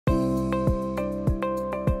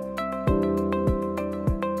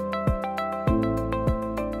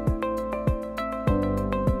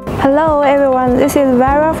Hello everyone, this is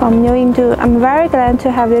Vera from Newindu. I'm very glad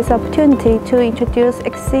to have this opportunity to introduce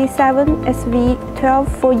XC7-SV12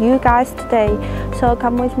 for you guys today. So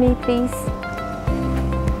come with me please.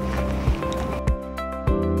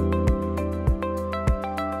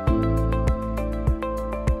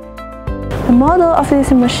 The model of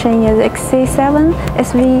this machine is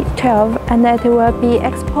XC7-SV12 and it will be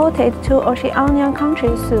exported to Oceania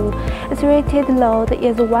country soon. Its rated load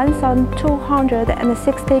is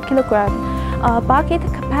 1,260 kg. Bucket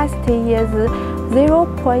capacity is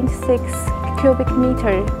 0.6 cubic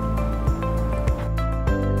meter.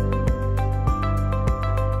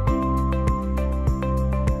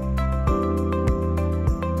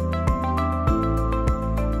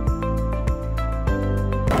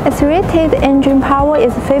 Its rated engine power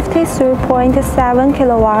is 53.7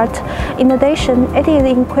 kW. In addition, it is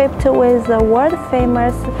equipped with the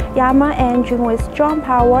world-famous Yanmar engine with strong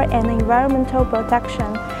power and environmental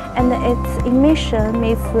protection, and its emission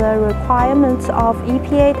meets the requirements of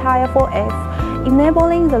EPA Tier 4F,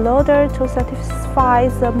 enabling the loader to satisfy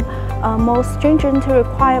the most stringent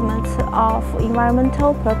requirements of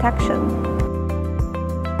environmental protection.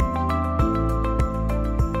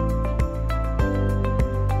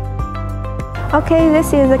 Okay,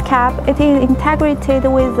 this is the cab. It is integrated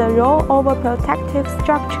with the rollover protective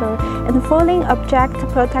structure and falling object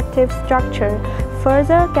protective structure,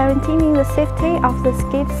 further guaranteeing the safety of the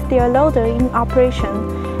skid steer loader in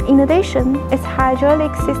operation. In addition, its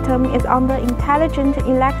hydraulic system is under intelligent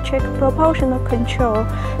electric propulsion control,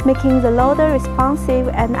 making the loader responsive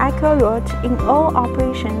and accurate in all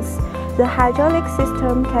operations. The hydraulic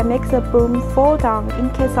system can make the boom fall down in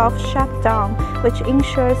case of shutdown, which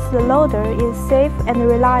ensures the loader is safe and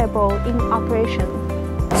reliable in operation.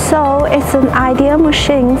 So, it's an ideal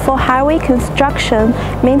machine for highway construction,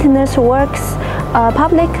 maintenance works,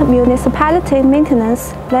 public municipality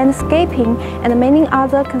maintenance, landscaping, and many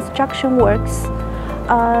other construction works.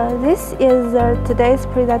 This is today's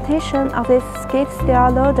presentation of this skid steer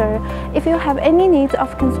loader. If you have any needs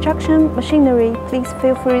of construction machinery, please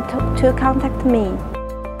feel free to contact me.